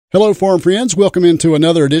Hello, Farm Friends. Welcome into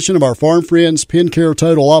another edition of our Farm Friends PennCare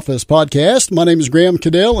Total Office podcast. My name is Graham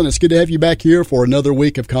Cadell, and it's good to have you back here for another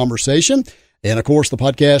week of conversation. And, of course, the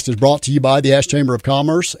podcast is brought to you by the Ash Chamber of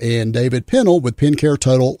Commerce and David Pennell with PennCare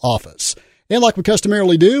Total Office. And like we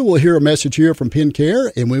customarily do, we'll hear a message here from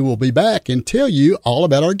PennCare, and we will be back and tell you all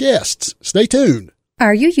about our guests. Stay tuned.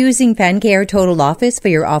 Are you using PennCare Total Office for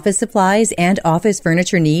your office supplies and office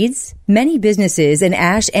furniture needs? Many businesses in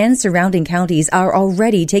Ashe and surrounding counties are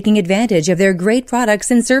already taking advantage of their great products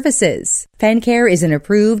and services. PennCare is an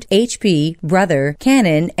approved HP, Brother,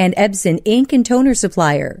 Canon, and Epson ink and toner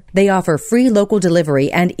supplier. They offer free local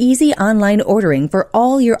delivery and easy online ordering for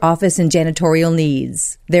all your office and janitorial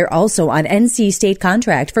needs. They're also on NC state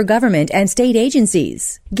contract for government and state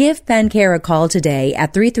agencies. Give PennCare a call today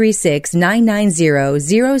at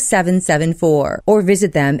 336-990-0774 or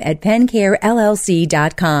visit them at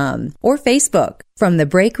penncarellc.com or Facebook. From the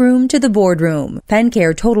break room to the boardroom,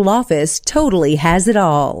 PennCare Total Office totally has it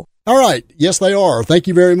all. All right. Yes, they are. Thank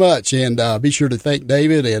you very much. And be sure to thank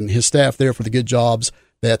David and his staff there for the good jobs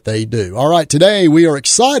that they do. All right. Today, we are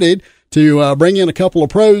excited to bring in a couple of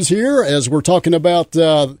pros here as we're talking about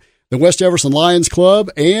the West Jefferson Lions Club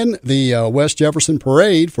and the West Jefferson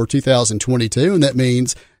Parade for 2022. And that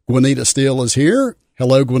means Gwenita Steele is here.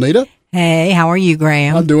 Hello, Gwenita. Hey, how are you,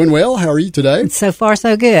 Graham? I'm doing well. How are you today? So far,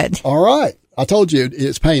 so good. All right. I told you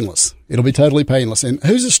it's painless. It'll be totally painless. And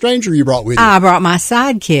who's the stranger you brought with you? I brought my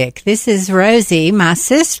sidekick. This is Rosie, my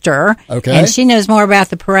sister. Okay. And she knows more about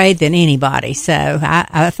the parade than anybody. So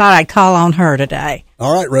I thought I'd call on her today.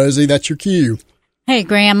 All right, Rosie, that's your cue. Hey,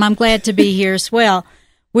 Graham, I'm glad to be here as well.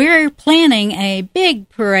 We're planning a big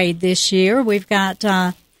parade this year. We've got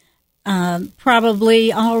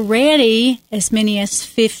probably already as many as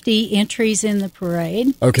 50 entries in the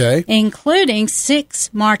parade. Okay. Including 6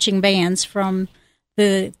 marching bands from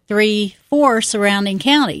the 3-4 surrounding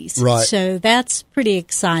counties. Right. So that's pretty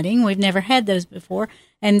exciting. We've never had those before.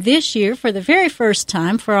 And this year, for the very first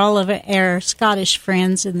time, for all of our Scottish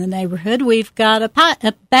friends in the neighborhood, we've got a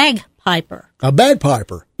bagpiper. A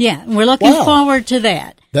bagpiper? Yeah, and we're looking forward to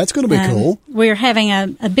that. That's going to be cool. We're having a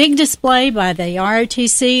big display by the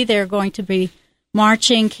ROTC. They're going to be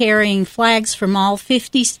marching, carrying flags from all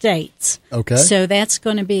 50 states. Okay. So that's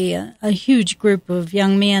going to be a huge group of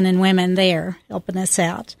young men and women there helping us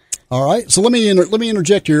out. All right. So let me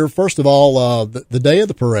interject here. First of all, the day of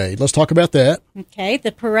the parade. Let's talk about that. Okay.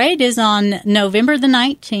 The parade is on November the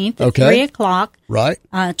 19th at 3 o'clock. Right.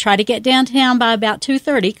 Try to get downtown by about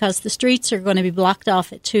 2:30 because the streets are going to be blocked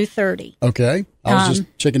off at 2:30. Okay. I was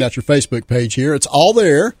just checking out your Facebook page here. It's all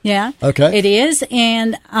there. Yeah. Okay. It is.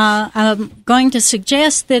 And I'm going to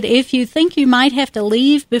suggest that if you think you might have to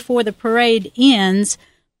leave before the parade ends,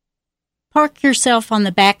 park yourself on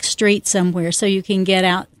the back street somewhere so you can get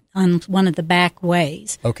out on one of the back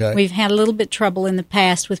ways. Okay. We've had a little bit of trouble in the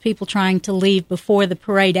past with people trying to leave before the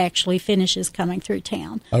parade actually finishes coming through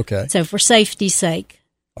town. Okay. So for safety's sake,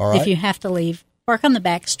 all right, if you have to leave, park on the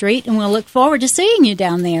back street, and we'll look forward to seeing you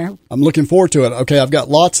down there. I'm looking forward to it. Okay, I've got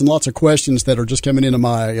lots and lots of questions that are just coming into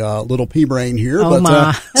my little pea brain here. Oh,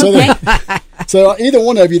 my. So either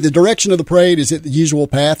one of you, the direction of the parade, is it the usual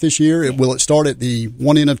path this year? Will it start at the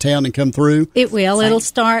one end of town and come through? It will. It'll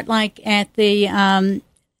start like at the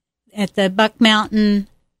Buck Mountain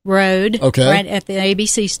Road, right at the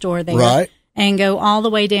ABC store there, right, and go all the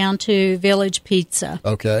way down to Village Pizza.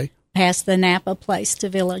 Okay. Past the Napa place to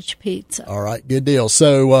Village Pizza. All right, good deal.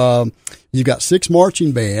 So you've got 6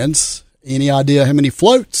 marching bands. Any idea how many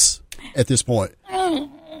floats at this point?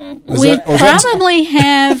 We probably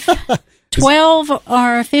have 12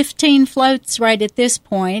 or 15 floats right at this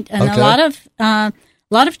point, and a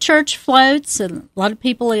lot of church floats, and a lot of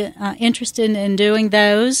people interested in doing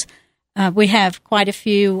those. We have quite a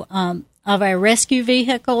few of our rescue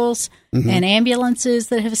vehicles and ambulances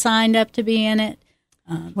that have signed up to be in it.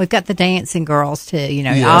 We've got the dancing girls, too. You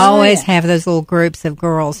know, you always have those little groups of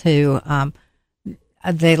girls who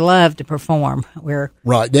they love to perform.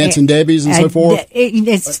 Dancing Debbies and so forth.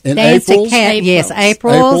 It's and dancing April's? Yes,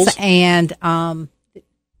 April's. And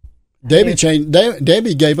Debbie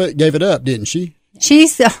gave it up, didn't she?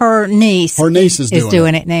 She's her niece. Her niece is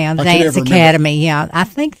doing it now. The Dance Academy. Yeah, I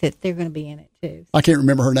think that they're going to be in it too. I can't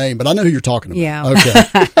remember her name, but I know who you're talking about. Yeah. Okay.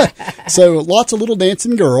 So lots of little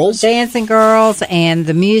dancing girls. Dancing girls, and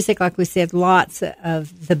the music, like we said, lots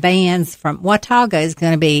of the bands from Watauga is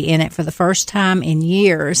going to be in it for the first time in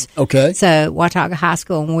years. Okay. So Watauga High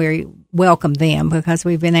School, and we welcome them because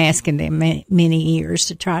we've been asking them many years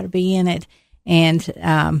to try to be in it. And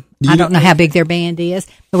I don't know how big their band is,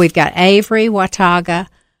 but we've got Avery, Watauga,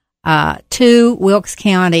 2 Wilkes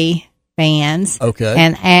County bands. Okay.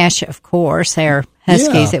 And Ashe, of course, our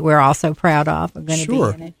Huskies that we're also proud of are going to be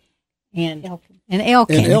in it. And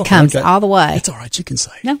Elkin comes all the way. It's all right. You can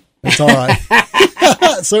say. No. It's all right.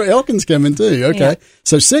 So Elkin's coming too. Okay. Yeah.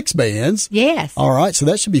 So 6 bands. Yes. All right. So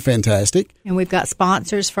that should be fantastic. And we've got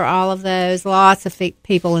sponsors for all of those. Lots of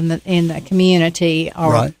people in the community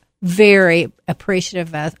are very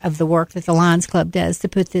appreciative of the work that the Lions Club does to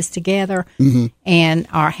put this together and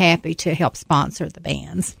are happy to help sponsor the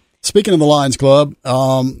bands. Speaking of the Lions Club,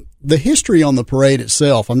 the history on the parade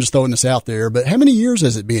itself, I'm just throwing this out there, but how many years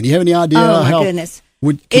has it been? Do you have any idea? Oh, my goodness.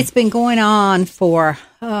 It's been going on for,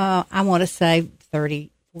 I want to say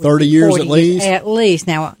 30 years at least? At least.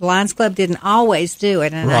 Now, Lions Club didn't always do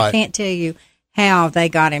it, and I can't tell you how they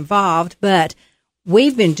got involved, but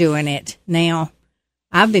we've been doing it now.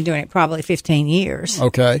 I've been doing it probably 15 years.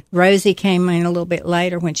 Okay. Rosie came in a little bit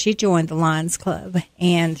later when she joined the Lions Club,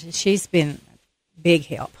 and she's been big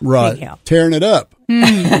help. Right. Big help. Tearing it up. Oh,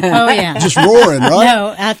 yeah. Just roaring, right?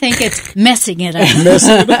 No, I think it's messing it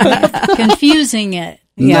up. Confusing it.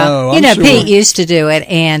 Yeah. No, sure. Pete used to do it,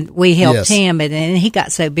 and we helped him, and he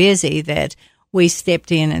got so busy that we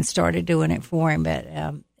stepped in and started doing it for him. But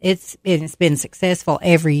it's been successful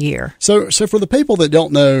every year. So for the people that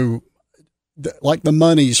don't know, like the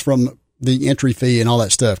monies from the entry fee and all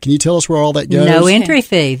that stuff, can you tell us where all that goes? No entry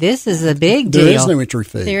fee. This is a big deal. There is no entry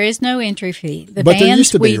fee. There is no entry fee. But there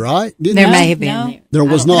used to be, right? There may have been. No, there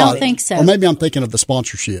was not. I don't think so. Or maybe I'm thinking of the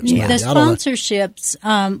sponsorships. Yeah. The sponsorships,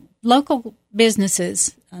 local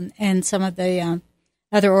businesses and some of the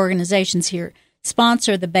other organizations here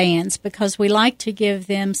sponsor the bands because we like to give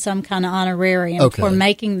them some kind of honorarium for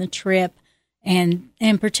making the trip and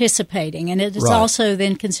participating. And it is also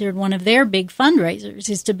then considered one of their big fundraisers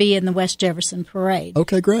is to be in the West Jefferson Parade.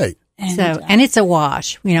 Okay, great. And it's a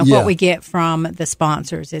wash. What we get from the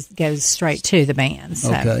sponsors goes straight to the bands.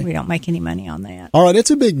 So we don't make any money on that. All right,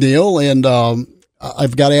 it's a big deal. And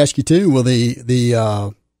I've got to ask you, too, will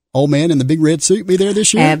the old man in the big red suit be there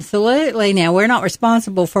this year? Absolutely. Now, we're not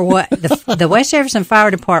responsible for what the West Jefferson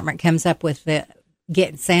Fire Department comes up with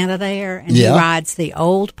getting Santa there, and he rides the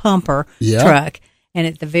old pumper truck, and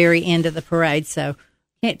at the very end of the parade. So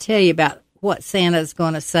can't tell you about what Santa's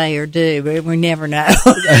going to say or do, but we never know.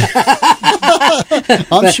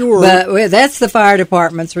 I'm sure. But that's the fire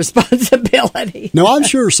department's responsibility. Now, I'm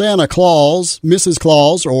sure Santa Claus, Mrs.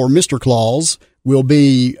 Claus, or Mr. Claus will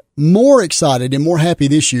be more excited and more happy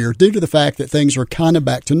this year due to the fact that things are kind of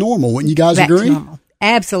back to normal. Wouldn't you guys agree? To normal.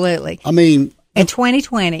 Absolutely. I mean, in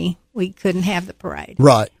 2020, we couldn't have the parade.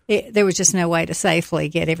 Right. There was just no way to safely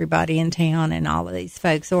get everybody in town and all of these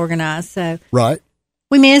folks organized. So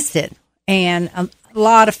we missed it. And a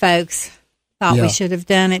lot of folks thought we should have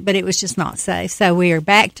done it, but it was just not safe. So we are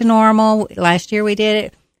back to normal. Last year we did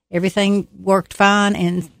it. Everything worked fine,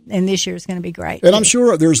 and this year is going to be great. And I'm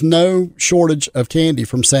sure there's no shortage of candy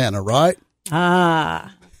from Santa, right?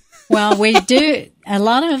 Well, we do. A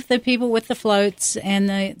lot of the people with the floats and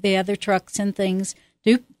the other trucks and things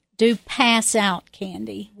do pass out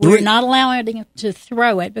candy. We're not allowing them to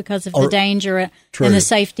throw it because of the danger and the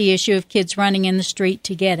safety issue of kids running in the street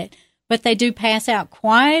to get it. But they do pass out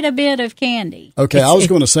quite a bit of candy. Okay, I was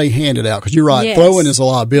going to say hand it out because you're right. Yes. Throwing is a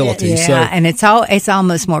liability. Yeah, and it's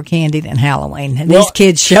almost more candy than Halloween. And these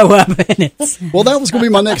kids show up. And well, that was going to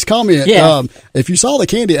be my next comment. Yeah. If you saw the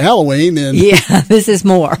candy at Halloween, then this is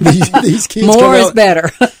more. These kids more is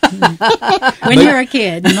better. When you're a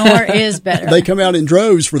kid, more is better. They come out in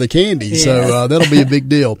droves for the candy, so that'll be a big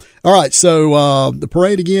deal. All right, so the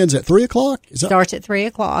parade again's at 3:00. Starts at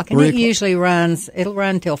 3:00, and it usually runs. It'll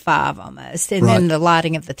run till 5 almost, and then the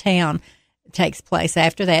lighting of the town takes place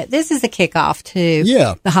after that. This is the kickoff to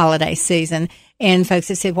the holiday season. And folks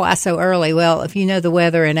have said, "Why so early?" Well, if you know the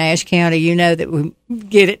weather in Ashe County, you know that we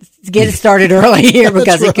get it started early here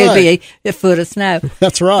because it could be a foot of snow.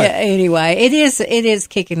 That's right. Anyway, it is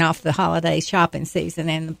kicking off the holiday shopping season,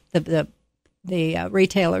 and the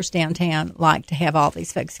retailers downtown like to have all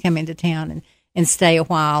these folks come into town and stay a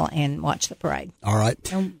while and watch the parade. All right.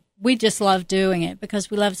 And we just love doing it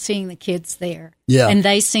because we love seeing the kids there. Yeah. And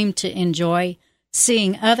they seem to enjoy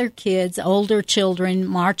seeing other kids, older children,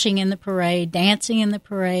 marching in the parade, dancing in the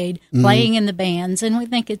parade, playing in the bands. And we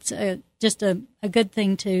think it's just a good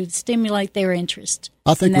thing to stimulate their interest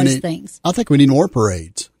in those things. I think we need more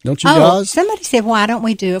parades. Don't you guys? Somebody said, why don't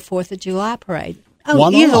we do a 4th of July parade?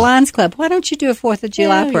 Oh, you're the Lions Club. Why don't you do a 4th of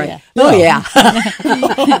July parade? Yeah.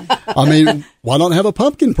 I mean, why not have a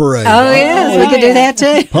pumpkin parade? Oh, yes. We could do that,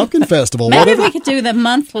 too. Pumpkin festival. Maybe we could do the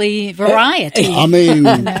monthly variety. I mean,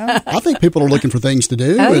 I think people are looking for things to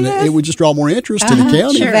do, and it would just draw more interest to the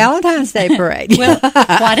county. Sure. Valentine's Day parade. Well,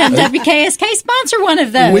 why doesn't WKSK sponsor one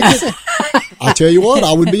of those? I'll tell you what,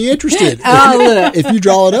 I would be interested. Look. If you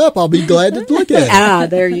draw it up, I'll be glad to look at it.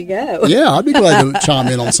 There you go. Yeah, I'd be glad to chime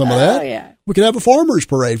in on some of that. Oh, yeah. We could have a farmer's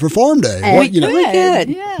parade for Farm Day. We could.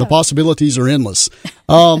 Yeah. The possibilities are endless.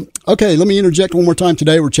 Okay, let me interject one more time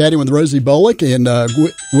today. We're chatting with Rosie Bullock and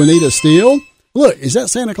Juanita Steele. Look, is that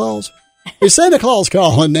Santa Claus? Is Santa Claus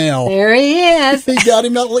calling now? There he is. He got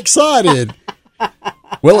him all excited.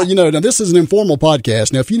 Well, now this is an informal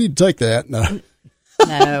podcast. Now, if you need to take that, no.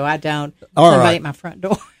 No, I don't. All Somebody right. at my front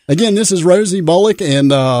door. Again, this is Rosie Bullock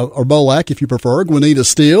and or Bolak, if you prefer, Juanita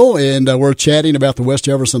Steele, and we're chatting about the West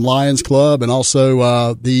Jefferson Lions Club and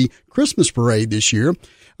also the Christmas parade this year.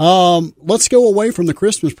 Let's go away from the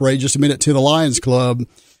Christmas parade just a minute to the Lions Club.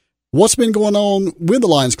 What's been going on with the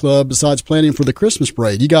Lions Club besides planning for the Christmas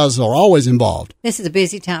parade? You guys are always involved. This is a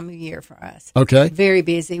busy time of year for us. Okay. Very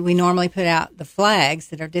busy. We normally put out the flags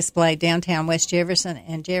that are displayed downtown West Jefferson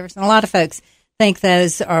and Jefferson. A lot of folks think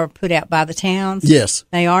those are put out by the towns. Yes.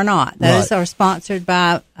 They are not. Those Right. are sponsored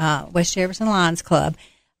by West Jefferson Lions Club.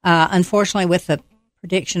 Unfortunately, with the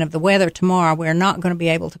prediction of the weather tomorrow, we're not going to be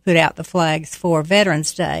able to put out the flags for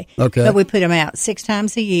Veterans Day. Okay. But we put them out 6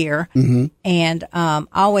 times a year, and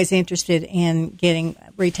always interested in getting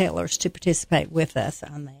retailers to participate with us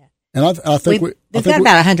on that. And I think We've got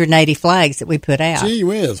about 180 flags that we put out. Gee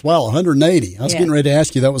whiz. Wow, 180. I was Yeah. getting ready to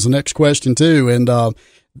ask you. That was the next question, too. And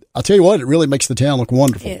I'll tell you what, it really makes the town look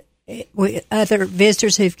wonderful. Other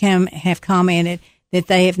visitors who've come have commented that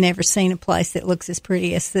they have never seen a place that looks as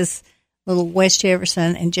pretty as this little West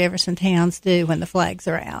Jefferson and Jefferson towns do when the flags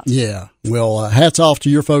are out. Yeah. Well, hats off to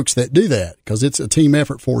your folks that do that because it's a team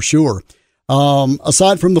effort for sure.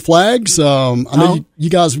 Aside from the flags, I know you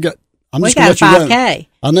guys have got. We got a 5K.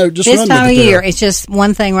 I know. Just this run time with of it year, there. it's just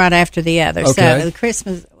one thing right after the other. Okay. So the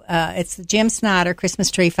Christmas, it's the Jim Snyder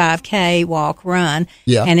Christmas Tree 5K walk run.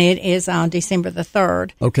 Yeah. And it is on December the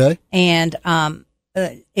 3rd. Okay. And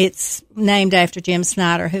it's named after Jim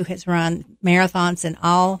Snyder, who has run marathons in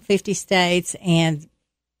all 50 states and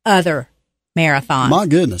other marathons. My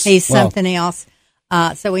goodness. He's Wow. something else.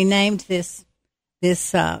 So we named this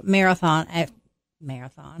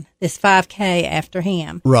marathon, this 5K after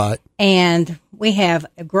him. Right. And we have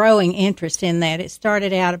a growing interest in that. It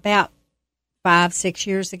started out about 5-6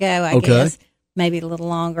 years ago, I guess, maybe a little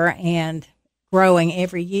longer, and growing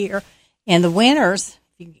every year. And the winners,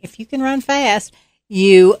 if you can run fast,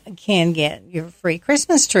 you can get your free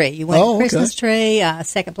Christmas tree. You win a Christmas tree.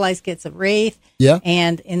 Second place gets a wreath. Yeah.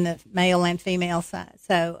 And in the male and female side.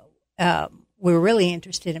 So we're really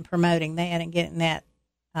interested in promoting that and getting that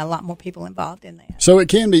a lot more people involved in that. So it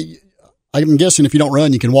can be. I'm guessing if you don't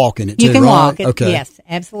run, you can walk in it too. You can right? walk it. Okay. Yes,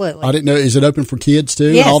 absolutely. I didn't know. Is it open for kids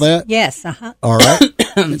too? Yes, And all that. Yes. Uh-huh. All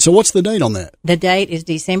right. So what's the date on that? The date is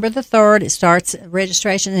December the 3rd. It starts,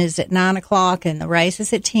 registration is at 9:00 and the race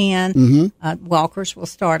is at 10. Mm-hmm. Walkers will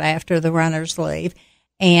start after the runners leave.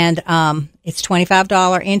 And it's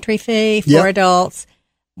 $25 entry fee for adults,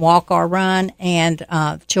 walk or run, and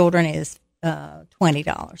children is $20.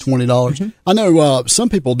 $20. Mm-hmm. I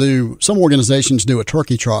know some organizations do a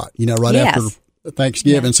turkey trot, right after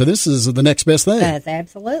Thanksgiving. Yeah. So this is the next best thing. That's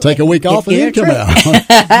absolutely. Take a week off and then come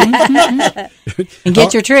out. And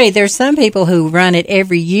get your tree. There's some people who run it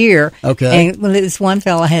every year. Okay. And this one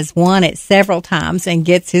fella has won it several times and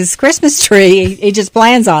gets his Christmas tree. He just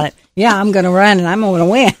plans on it. Yeah, I'm going to run and I'm going to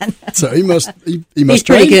win. So he must He's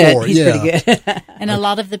train pretty good. for it. He's pretty good. And a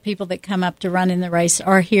lot of the people that come up to run in the race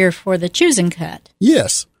are here for the choosing cut.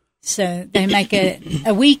 Yes. So they make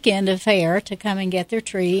a weekend affair to come and get their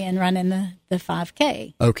tree and run in the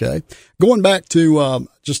 5K. Okay. Going back to,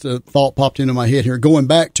 just a thought popped into my head here. Going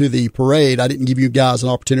back to the parade, I didn't give you guys an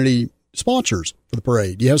opportunity, sponsors for the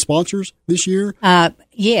parade. Do you have sponsors this year?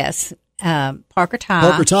 Yes. Parker Tie.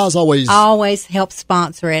 Parker Tie's always helps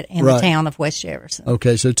sponsor it in the town of West Jefferson.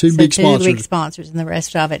 Okay, so two big sponsors, and the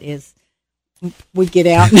rest of it is we get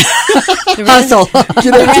out and hustle.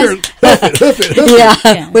 Get out here and hoof it.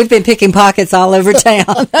 Yeah, we've been picking pockets all over town.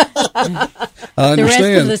 I understand. The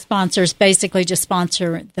rest of the sponsors basically just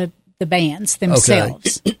sponsor the bands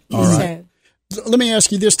themselves. Okay. All right. So, let me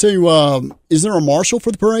ask you this too. Is there a marshal for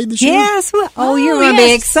the parade this year? Yes. Well, you're going to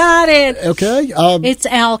be excited. Okay. It's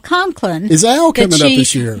Al Conklin. Is Al coming up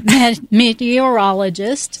this year?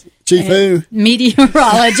 Meteorologist. Chief who? Say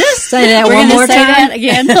Meteorologist. that one more say time. That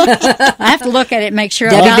again. I have to look at it, make sure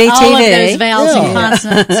I got all of those vowels and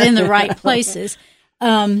consonants in the right places.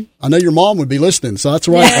 I know your mom would be listening, so that's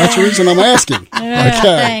right. That's the reason I'm asking. Okay.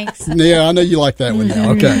 Thanks. Yeah, I know you like that one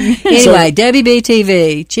now. Okay. Anyway,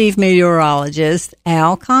 WBTV Chief Meteorologist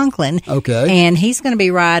Al Conklin. Okay. And he's going to be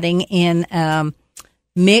riding in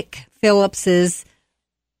Mick Phillips's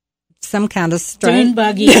some kind of dune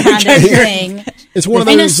buggy kind of thing. It's one of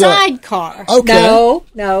in those a sidecar. Okay.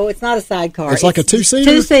 No, it's not a sidecar. It's like a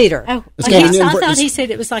two-seater? Two-seater. Oh, It's got an I thought he said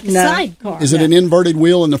it was like a sidecar. Is it an inverted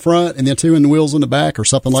wheel in the front and then two in the wheels in the back or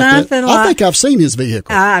something like that? I think I've seen his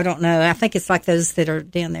vehicle. I don't know. I think it's like those that are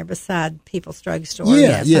down there beside People's Drugstore.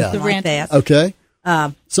 Yeah. Something like that. Okay.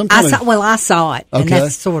 I saw it, and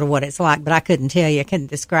that's sort of what it's like, but I couldn't tell you. I couldn't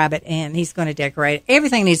describe it, and he's going to decorate it.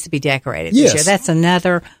 Everything needs to be decorated this year. That's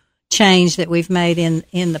another change that we've made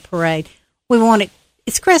in the parade. We want it.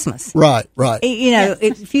 It's Christmas. Right.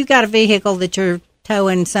 If you've got a vehicle that you're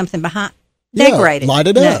towing something behind, decorate it. Light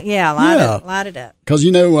it up. Light it up. Because,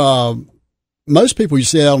 most people you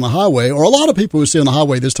see out on the highway, or a lot of people who see on the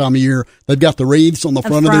highway this time of year, they've got the wreaths on the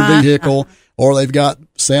front of their vehicle, or they've got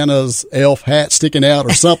Santa's elf hat sticking out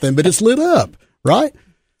or something, but it's lit up, right?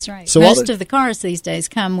 That's right. So most of the cars these days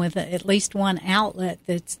come with at least one outlet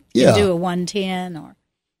that's can do a 110 or.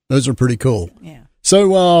 Those are pretty cool. Yeah.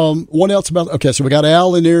 So, what else about? Okay, so we got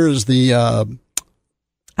Al in there as the.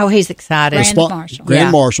 He's excited.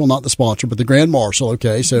 Grand Marshal, not the sponsor, but the Grand Marshal.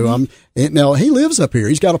 Okay, so now he lives up here.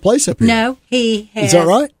 He's got a place up here. No, he has. Is that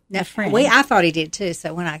right? No, I thought he did too.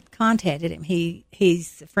 So when I contacted him,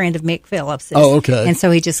 he's a friend of Mick Phillips. Oh, okay. And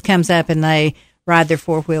so he just comes up and they ride their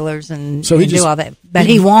four-wheelers and do all that. But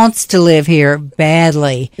he wants to live here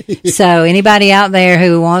badly. So anybody out there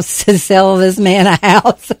who wants to sell this man a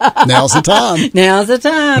house, now's the time. Now's the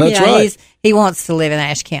time. That's right. He wants to live in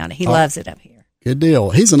Ashe County. He loves it up here. Good deal.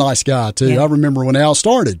 He's a nice guy too. Yeah. I remember when Al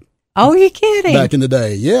started. Oh, you're kidding? Back in the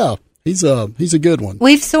day, yeah. He's a good one.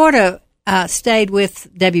 We've sort of stayed with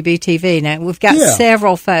WBTV. Now we've got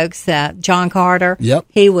several folks. John Carter. Yep.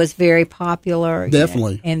 He was very popular.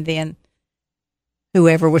 Definitely. And then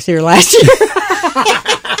whoever was here last year.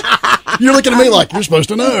 You're looking at me like you're supposed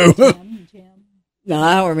to know. No,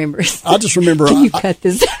 I don't remember. I just remember. Can you cut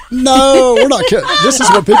this? No, we're not cutting. This is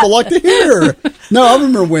what people like to hear. No, I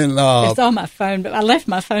remember when. It's on my phone, but I left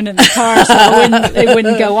my phone in the car so it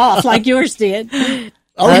wouldn't go off like yours did.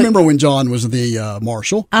 I remember when John was the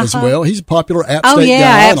marshal as well. He's a popular App State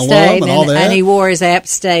guy App and alum State, and all that. And he wore his App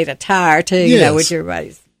State attire too, yes. Which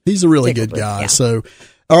everybody's. He's a really good guy. Yeah. So,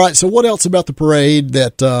 all right. So, what else about the parade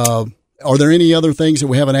that? Are there any other things that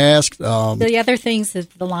we haven't asked? The other things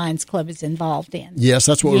that the Lions Club is involved in. Yes,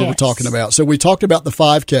 that's what we were talking about. So we talked about the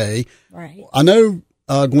 5K. Right. I know,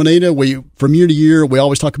 Gwinnetta, from year to year, we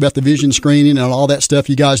always talk about the vision screening and all that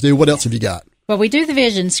stuff you guys do. What else have you got? Well, we do the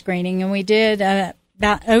vision screening, and we did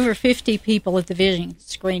about over 50 people at the vision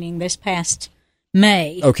screening this past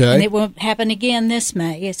May. Okay. And it will happen again this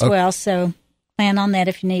May as well, so plan on that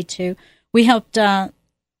if you need to. We helped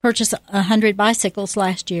purchase 100 bicycles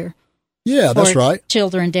last year. Yeah, that's right.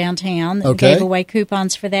 Children downtown. Okay. We gave away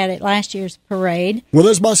coupons for that at last year's parade. Were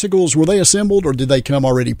those bicycles, were they assembled or did they come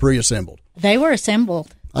already pre-assembled? They were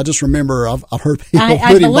assembled. I just remember I've heard people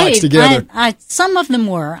putting bikes together. Some of them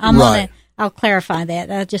were. I'll clarify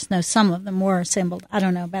that. I just know some of them were assembled. I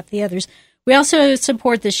don't know about the others. We also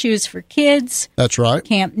support the Shoes for Kids. That's right.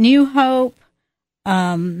 Camp New Hope.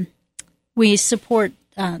 We support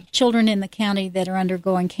children in the county that are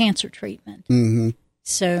undergoing cancer treatment. Mm-hmm.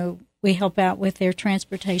 So we help out with their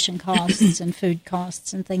transportation costs and food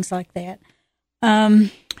costs and things like that.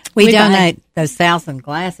 We donate those 1,000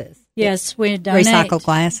 glasses. Yes, we donate. Recycled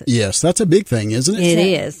glasses. Yes, that's a big thing, isn't it? It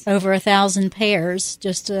is. Over 1,000 pairs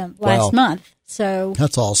just last month. So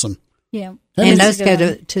that's awesome. Yeah. And those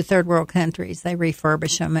go to third world countries. They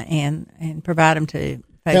refurbish them and provide them to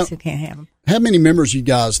folks who can't have them. How many members you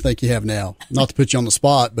guys think you have now? Not to put you on the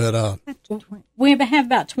spot, but we have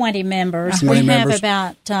about 20 members. 20 members.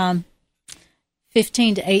 Have about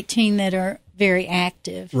 15 to 18 that are very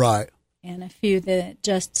active. Right. And a few that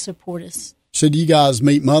just support us. So do you guys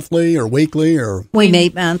meet monthly or weekly or? We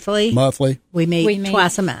meet monthly. Monthly. We meet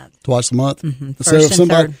twice a month. Twice a month. Mm-hmm. So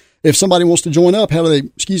if somebody wants to join up, how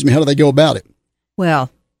do they go about it? Well,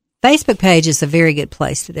 Facebook page is a very good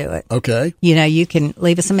place to do it. Okay. You can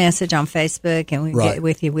leave us a message on Facebook and we get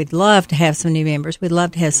with you. We'd love to have some new members. We'd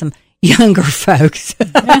love to have some younger folks.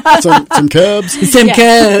 some cubs. Some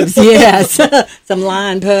cubs, yes. Some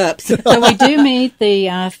lion pups. So we do meet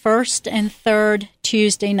the first and third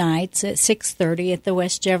Tuesday nights at 6:30 at the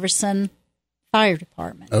West Jefferson Fire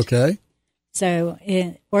Department. Okay. So,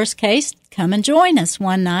 worst case, come and join us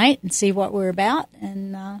one night and see what we're about,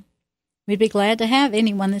 and we'd be glad to have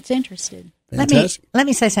anyone that's interested. Fantastic. Let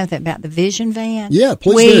me say something about the Vision Van. Yeah,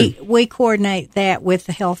 please do. We coordinate that with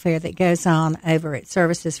the health fair that goes on over at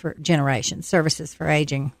Services for Generations, Services for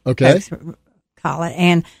Aging. Okay. Folks call it.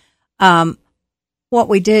 And what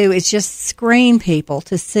we do is just screen people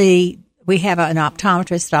to see. we have an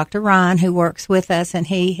optometrist, Dr. Ryan, who works with us, and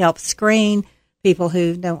he helps screen people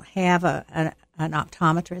who don't have an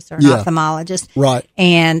optometrist or an ophthalmologist. Right.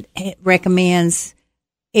 And it recommends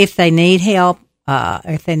if they need help, or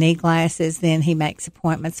if they need glasses, then he makes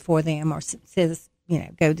appointments for them or says,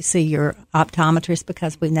 go to see your optometrist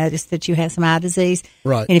because we noticed that you have some eye disease.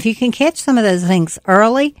 Right. And if you can catch some of those things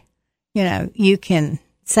early, you can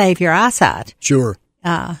save your eyesight. Sure.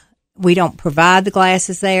 We don't provide the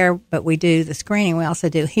glasses there, but we do the screening. We also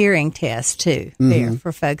do hearing tests, too, there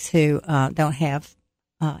for folks who don't have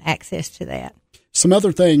access to that. Some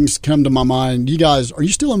other things come to my mind. You guys, are you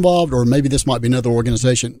still involved, or maybe this might be another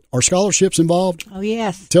organization? Are scholarships involved? Oh,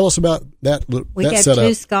 yes. Tell us about that. We had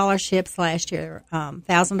 2 scholarships last year,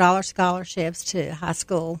 $1,000 scholarships to high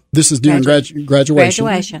school. This is during graduation?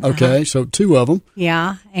 Graduation. Okay, so 2 of them.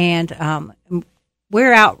 Yeah, and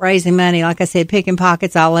we're out raising money, like I said, picking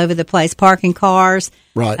pockets all over the place, parking cars.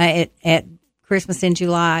 Right. At Christmas in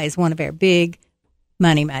July is one of our big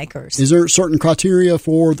money makers. Is there certain criteria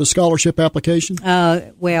for the scholarship application?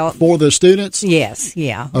 Well, for the students? Yes,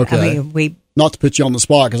 yeah. Okay. I mean, not to put you on the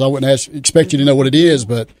spot because I wouldn't expect you to know what it is,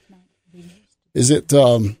 but is it?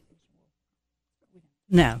 No,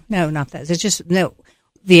 not those. It's just no.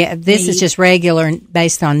 This is just regular and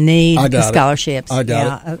based on need scholarships. I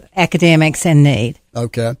got it. Academics and need.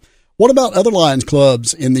 Okay. What about other Lions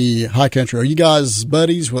clubs in the high country? Are you guys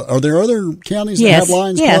buddies? Are there other counties that have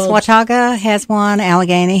Lions clubs? Yes, Watauga has one.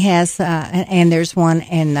 Allegheny has, and there's one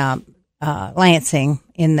in Lansing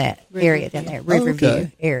in that area down there,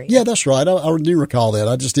 Riverview area. Yeah, that's right. I do recall that.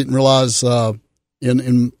 I just didn't realize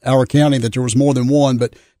in our county that there was more than one.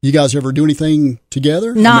 But you guys ever do anything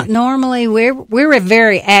together? Not normally. We're a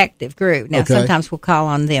very active group. Now, sometimes we'll call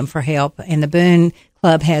on them for help, and the Boone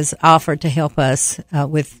Club has offered to help us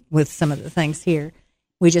with some of the things here.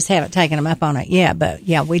 We just haven't taken them up on it yet, but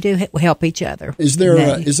we do help each other. Is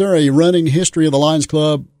there a running history of the Lions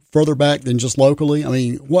Club further back than just locally? I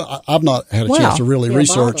mean, I've not had a chance to really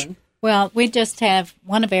research. Baldwin. Well, we just have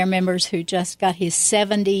one of our members who just got his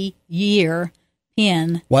 70-year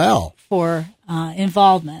pin. Wow. For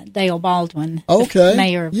involvement, Dale Baldwin. Okay.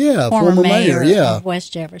 Mayor. Yeah, former mayor yeah. of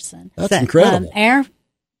West Jefferson. That's incredible.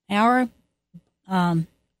 Our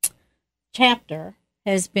chapter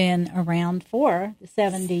has been around for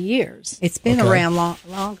 70 years. It's been around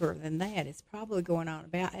longer than that. It's probably going on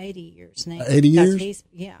about 80 years now. 80 years?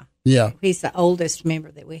 Yeah. He's the oldest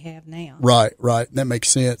member that we have now. Right. That makes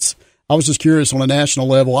sense. I was just curious on a national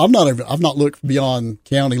level. I've not looked beyond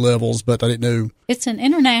county levels, but I didn't know. It's an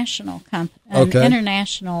international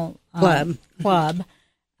international club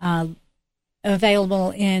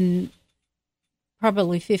available in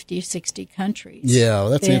probably 50, 60 countries. Yeah,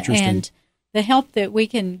 that's interesting. And the help that we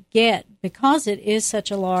can get, because it is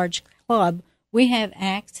such a large club, we have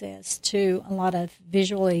access to a lot of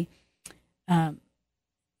visually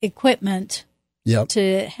equipment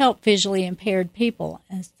to help visually impaired people.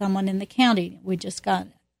 As someone in the county, we just got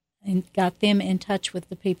them in touch with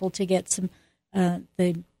the people to get some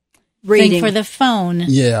the reading thing for the phone.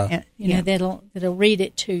 Yeah, that'll read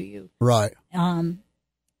it to you. Right.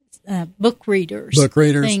 Book readers,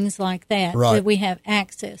 things like that, that we have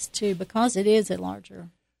access to because it is a larger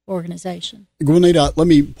organization. Gwenita, let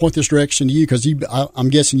me point this direction to you because I'm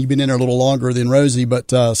guessing you've been in there a little longer than Rosie,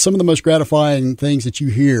 but some of the most gratifying things that you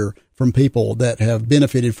hear from people that have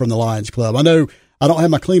benefited from the Lions Club. I know I don't have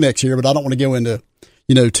my Kleenex here, but I don't want to go into,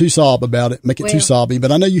 too sob about it, make it too sobby,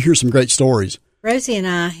 but I know you hear some great stories. Rosie and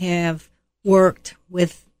I have worked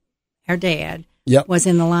with our dad. Yep. Was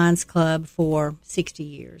in the Lions Club for 60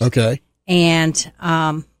 years. Okay. And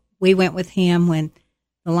we went with him when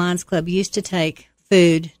the Lions Club used to take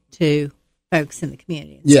food to folks in the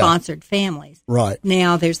community, sponsored families. Right.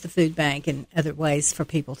 Now there's the food bank and other ways for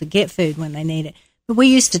people to get food when they need it. But we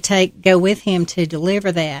used to go with him to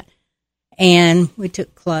deliver that. And we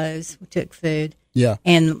took clothes, we took food. Yeah.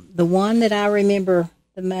 And the one that I remember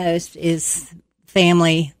the most is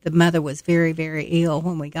family. The mother was very, very ill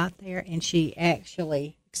when we got there, and she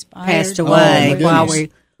actually passed away while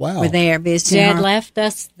we were there visiting Dad her. left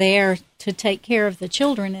us there to take care of the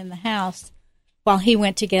children in the house while he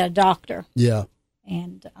went to get a doctor. Yeah.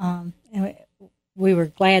 And we were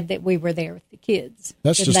glad that we were there with the kids.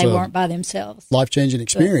 That's that just they weren't by themselves. Life-changing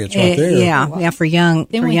experience right there. Yeah, for young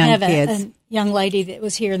kids. Then we have a young lady that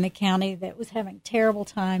was here in the county that was having a terrible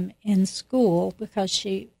time in school because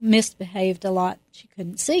she misbehaved a lot. She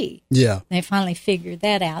couldn't see. Yeah. And they finally figured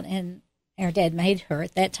that out, and our dad made her.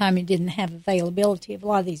 At that time, he didn't have availability of a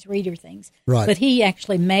lot of these reader things. Right. But he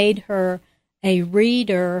actually made her a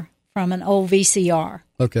reader from an old VCR.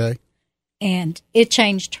 Okay. And it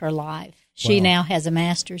changed her life. She now has a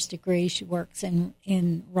master's degree. She works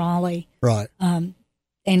in Raleigh. Right.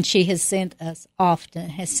 And she has sent us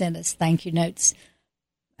thank you notes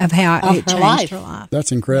of how it changed life. her life.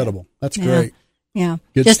 That's incredible. That's great. Yeah.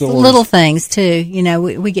 Good Just stories. little things, too.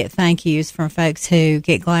 We get thank yous from folks who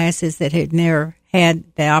get glasses that had never had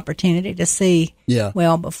the opportunity to see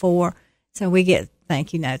well before. So we get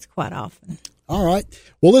thank you notes quite often. All right.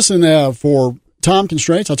 Well, listen, for time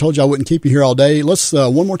constraints, I told you I wouldn't keep you here all day. Let's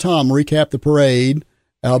one more time recap the parade.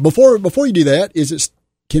 Before you do that,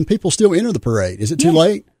 can people still enter the parade? Is it too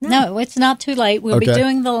late? No, it's not too late. We'll be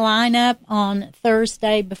doing the lineup on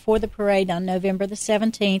Thursday before the parade on November the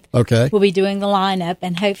 17th. Okay. We'll be doing the lineup,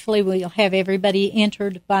 and hopefully we'll have everybody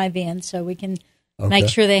entered by then so we can make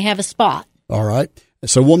sure they have a spot. All right.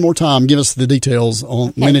 So one more time, give us the details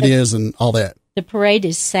on when it is and all that. The parade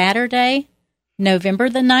is Saturday, November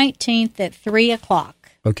the 19th at 3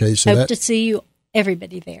 o'clock. Okay. So hope to see you,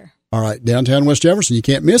 everybody there. All right, downtown West Jefferson, you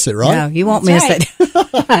can't miss it, right? No, you won't miss it.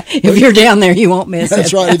 If you're down there, you won't miss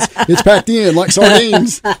That's it. That's right. It's packed in like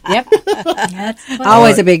sardines. Yep.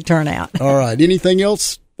 Always a big turnout. All right. Anything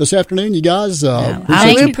else this afternoon, you guys?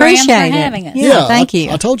 I appreciate it. Having us. Yeah, thank you.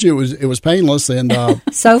 I told you it was painless, and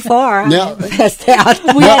so far now passed out.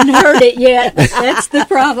 We hadn't heard it yet. That's the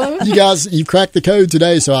problem. You guys, you've cracked the code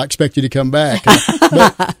today, so I expect you to come back.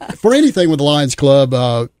 But for anything with the Lions Club,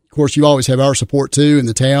 of course, you always have our support too in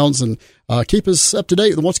the towns, and keep us up to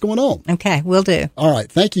date with what's going on. Okay, will do. All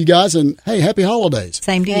right. Thank you guys, and hey, happy holidays.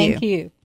 Same to you. Thank you.